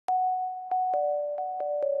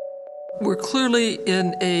We're clearly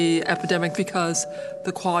in an epidemic because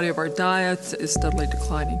the quality of our diets is steadily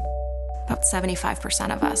declining. About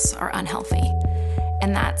 75% of us are unhealthy,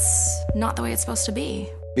 and that's not the way it's supposed to be.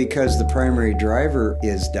 Because the primary driver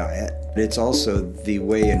is diet, it's also the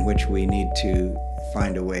way in which we need to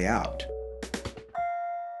find a way out.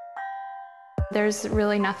 There's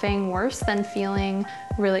really nothing worse than feeling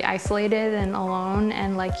really isolated and alone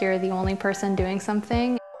and like you're the only person doing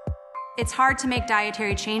something. It's hard to make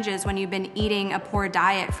dietary changes when you've been eating a poor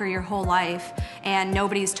diet for your whole life and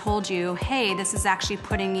nobody's told you, hey, this is actually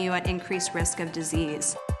putting you at increased risk of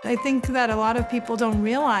disease. I think that a lot of people don't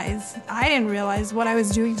realize, I didn't realize what I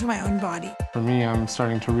was doing to my own body. For me, I'm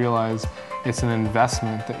starting to realize it's an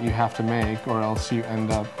investment that you have to make or else you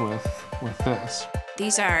end up with this.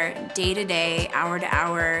 These are day-to-day,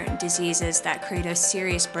 hour-to-hour diseases that create a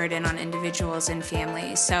serious burden on individuals and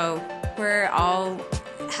families. So we're all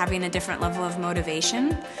having a different level of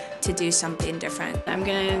motivation to do something different. I'm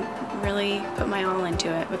gonna really put my all into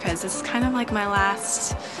it because this is kind of like my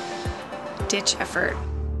last ditch effort.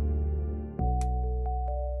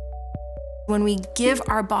 When we give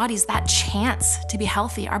our bodies that chance to be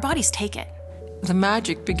healthy, our bodies take it. The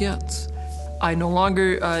magic begins. I no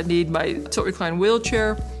longer need my tilt-recline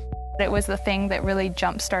wheelchair. It was the thing that really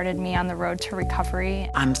jump-started me on the road to recovery.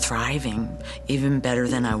 I'm thriving, even better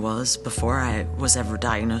than I was before I was ever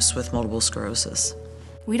diagnosed with multiple sclerosis.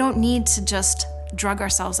 We don't need to just drug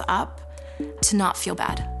ourselves up to not feel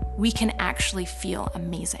bad. We can actually feel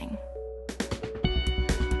amazing.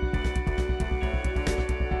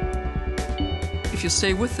 If you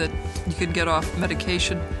stay with it, you can get off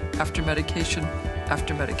medication after medication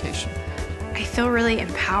after medication. I feel really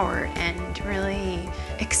empowered and really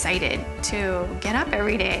excited to get up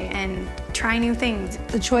every day and try new things.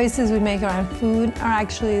 The choices we make around food are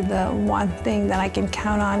actually the one thing that I can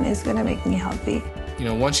count on is going to make me healthy. You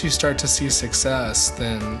know, once you start to see success,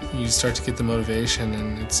 then you start to get the motivation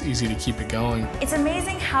and it's easy to keep it going. It's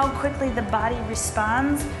amazing how quickly the body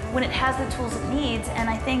responds when it has the tools it needs, and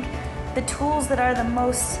I think the tools that are the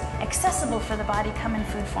most accessible for the body come in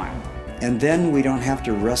food form. And then we don't have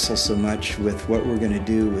to wrestle so much with what we're going to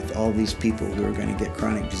do with all these people who are going to get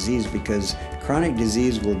chronic disease, because chronic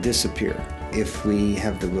disease will disappear if we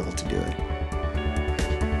have the will to do it.